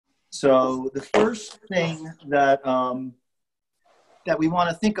So the first thing that we want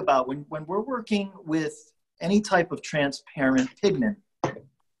to think about when we're working with any type of transparent pigment,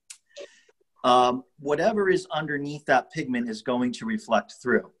 whatever is underneath that pigment is going to reflect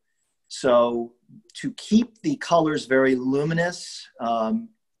through. So to keep the colors very luminous,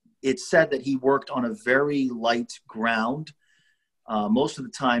 it's said that he worked on a very light ground, most of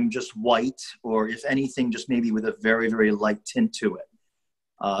the time just white, or if anything, just maybe with a very, very light tint to it.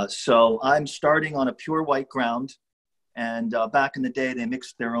 So I'm starting on a pure white ground, and back in the day, they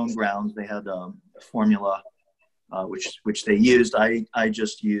mixed their own grounds. They had a formula which they used. I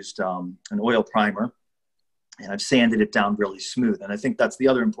just used an oil primer, and I've sanded it down really smooth. And I think that's the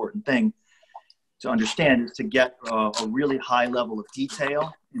other important thing to understand, is to get a really high level of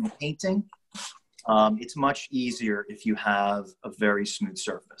detail in the painting. It's much easier if you have a very smooth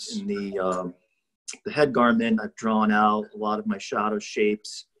surface. In the head garment, I've drawn out a lot of my shadow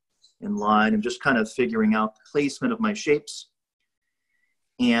shapes in line. I'm just kind of figuring out the placement of my shapes.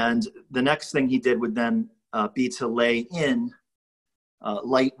 And the next thing he did would then be to lay in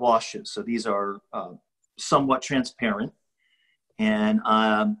light washes. So these are somewhat transparent. And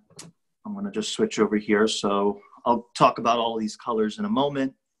I'm going to just switch over here. So I'll talk about all these colors in a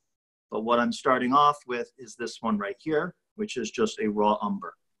moment. But what I'm starting off with is this one right here, which is just a raw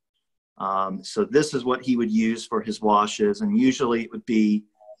umber. So this is what he would use for his washes. And usually it would be,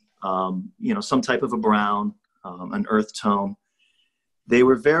 some type of a brown, an earth tone. They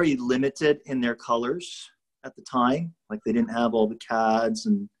were very limited in their colors at the time. Like, they didn't have all the CADs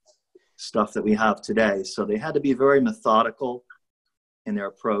and stuff that we have today. So they had to be very methodical in their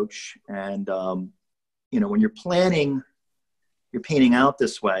approach. And, when you're planning your painting out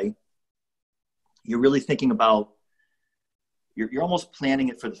this way, you're really thinking about, you're almost planning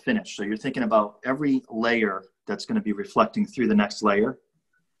it for the finish. So you're thinking about every layer that's going to be reflecting through the next layer,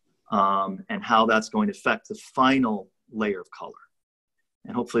 and how that's going to affect the final layer of color.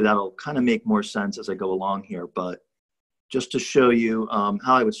 And hopefully that'll kind of make more sense as I go along here. But just to show you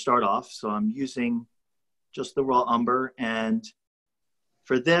how I would start off. So I'm using just the raw umber. And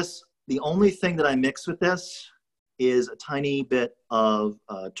for this, the only thing that I mix with this is a tiny bit of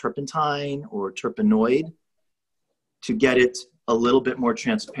turpentine or terpenoid to get it a little bit more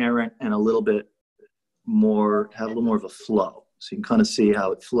transparent and a little bit more, have a little more of a flow. So you can kind of see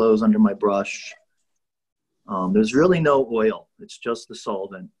how it flows under my brush. There's really no oil. It's just the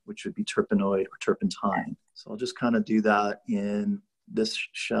solvent, which would be terpenoid or turpentine. So I'll just kind of do that in this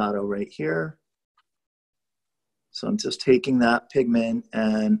shadow right here. So I'm just taking that pigment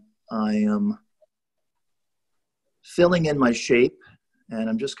and I am filling in my shape, and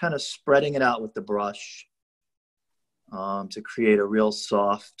I'm just kind of spreading it out with the brush to create a real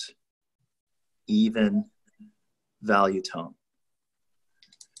soft, even value tone.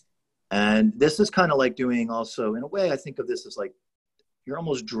 And this is kind of like doing also, in a way, I think of this as like, you're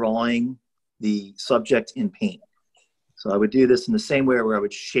almost drawing the subject in paint. So I would do this in the same way where I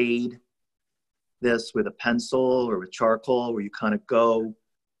would shade this with a pencil or with charcoal, where you kind of go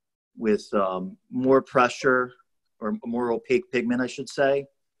with more pressure or more opaque pigment, I should say,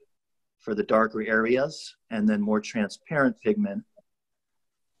 for the darker areas, and then more transparent pigment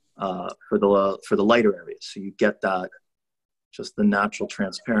for the lighter areas. So you get that, just the natural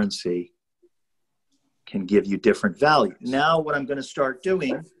transparency can give you different values. Now what I'm going to start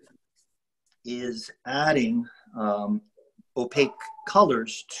doing is adding opaque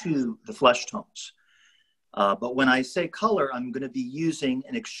colors to the flesh tones. But when I say color, I'm going to be using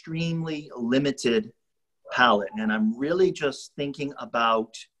an extremely limited palette, and I'm really just thinking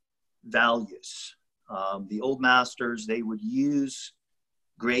about values. The old masters, they would use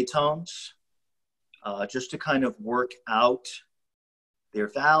gray tones just to kind of work out their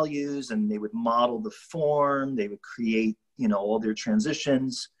values, and they would model the form. They would create, all their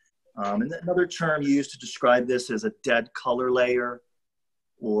transitions. And another term used to describe this is a dead color layer,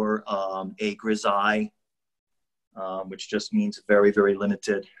 or a grisaille, which just means very, very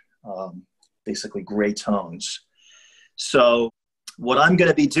limited, basically gray tones. So what I'm going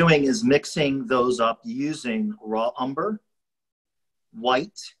to be doing is mixing those up using raw umber,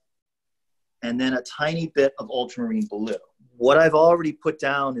 white, and then a tiny bit of ultramarine blue. What I've already put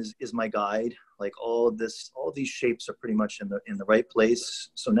down is my guide. Like all these shapes are pretty much in the right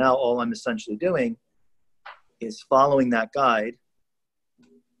place. So now all I'm essentially doing is following that guide,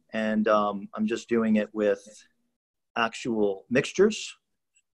 and I'm just doing it with actual mixtures,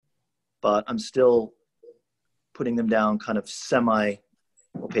 but I'm still putting them down kind of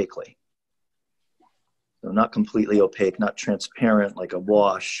semi-opaquely. So not completely opaque, not transparent like a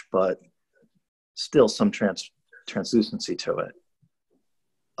wash, but still some translucency to it.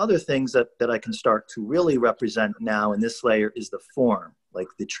 other things that I can start to really represent now in this layer is the form, like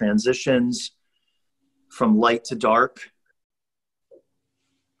the transitions from light to dark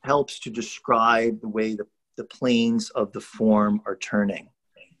helps to describe the way the planes of the form are turning.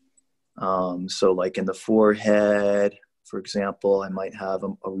 So like in the forehead, for example, I might have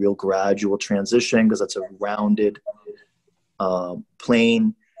a real gradual transition because that's a rounded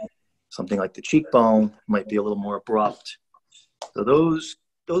plane. Something like the cheekbone might be a little more abrupt. So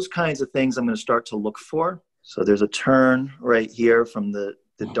those kinds of things I'm going to start to look for. So there's a turn right here from the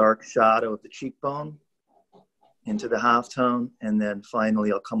dark shadow of the cheekbone into the halftone, and then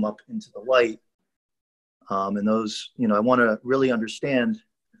finally I'll come up into the light. And those, I want to really understand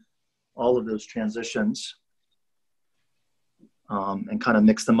all of those transitions and kind of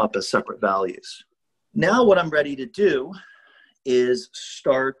mix them up as separate values. Now what I'm ready to do is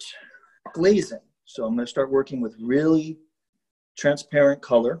start glazing. So I'm going to start working with really transparent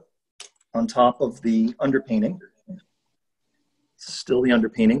color on top of the underpainting. Still the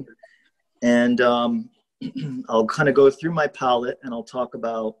underpainting. And I'll kind of go through my palette and I'll talk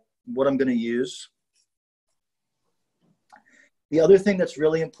about what I'm going to use. The other thing that's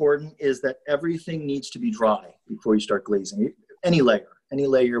really important is that everything needs to be dry before you start glazing. Any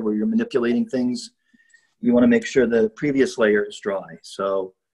layer where you're manipulating things, you want to make sure the previous layer is dry.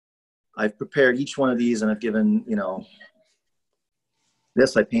 So I've prepared each one of these and I've given,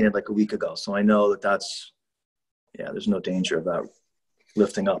 this I painted like a week ago. So I know that's, there's no danger of that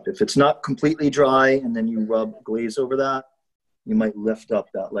lifting up. If it's not completely dry and then you rub glaze over that, you might lift up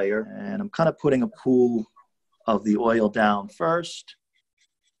that layer. And I'm kind of putting a pool of the oil down first,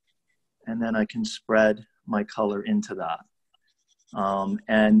 and then I can spread my color into that.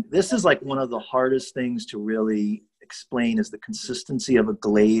 And this is like one of the hardest things to really explain is the consistency of a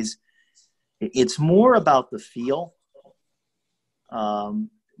glaze. It's more about the feel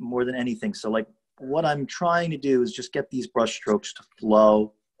more than anything. So like what I'm trying to do is just get these brush strokes to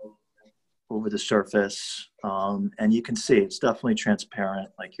flow over the surface. And you can see it's definitely transparent.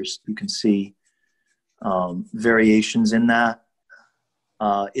 Like you can see variations in that.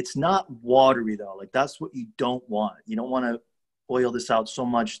 It's not watery though. Like that's what you don't want. You don't want to oil this out so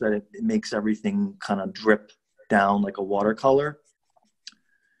much that it makes everything kind of drip down like a watercolor.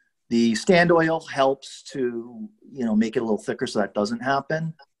 The stand oil helps to, make it a little thicker so that doesn't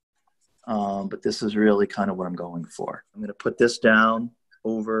happen. But this is really kind of what I'm going for. I'm going to put this down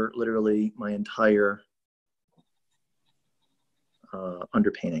over literally my entire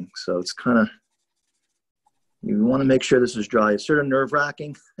underpainting. So it's kind of, you want to make sure this is dry. It's sort of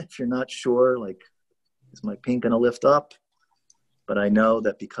nerve-wracking if you're not sure, like, is my paint going to lift up? But I know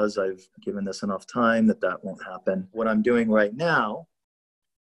that because I've given this enough time that won't happen. What I'm doing right now,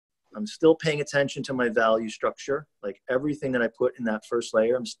 I'm still paying attention to my value structure. Like everything that I put in that first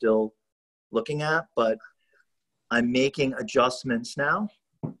layer, I'm still looking at, but I'm making adjustments now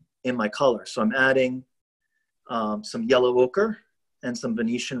in my color. So I'm adding some yellow ochre and some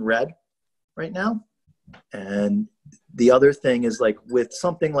Venetian red right now. And the other thing is like with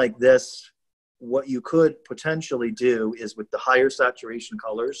something like this, what you could potentially do is with the higher saturation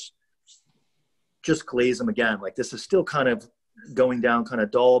colors, just glaze them again. Like this is still kind of going down kind of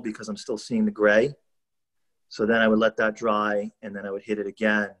dull because I'm still seeing the gray. So then I would let that dry and then I would hit it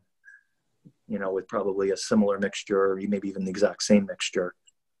again, with probably a similar mixture or maybe even the exact same mixture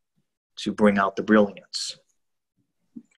to bring out the brilliance.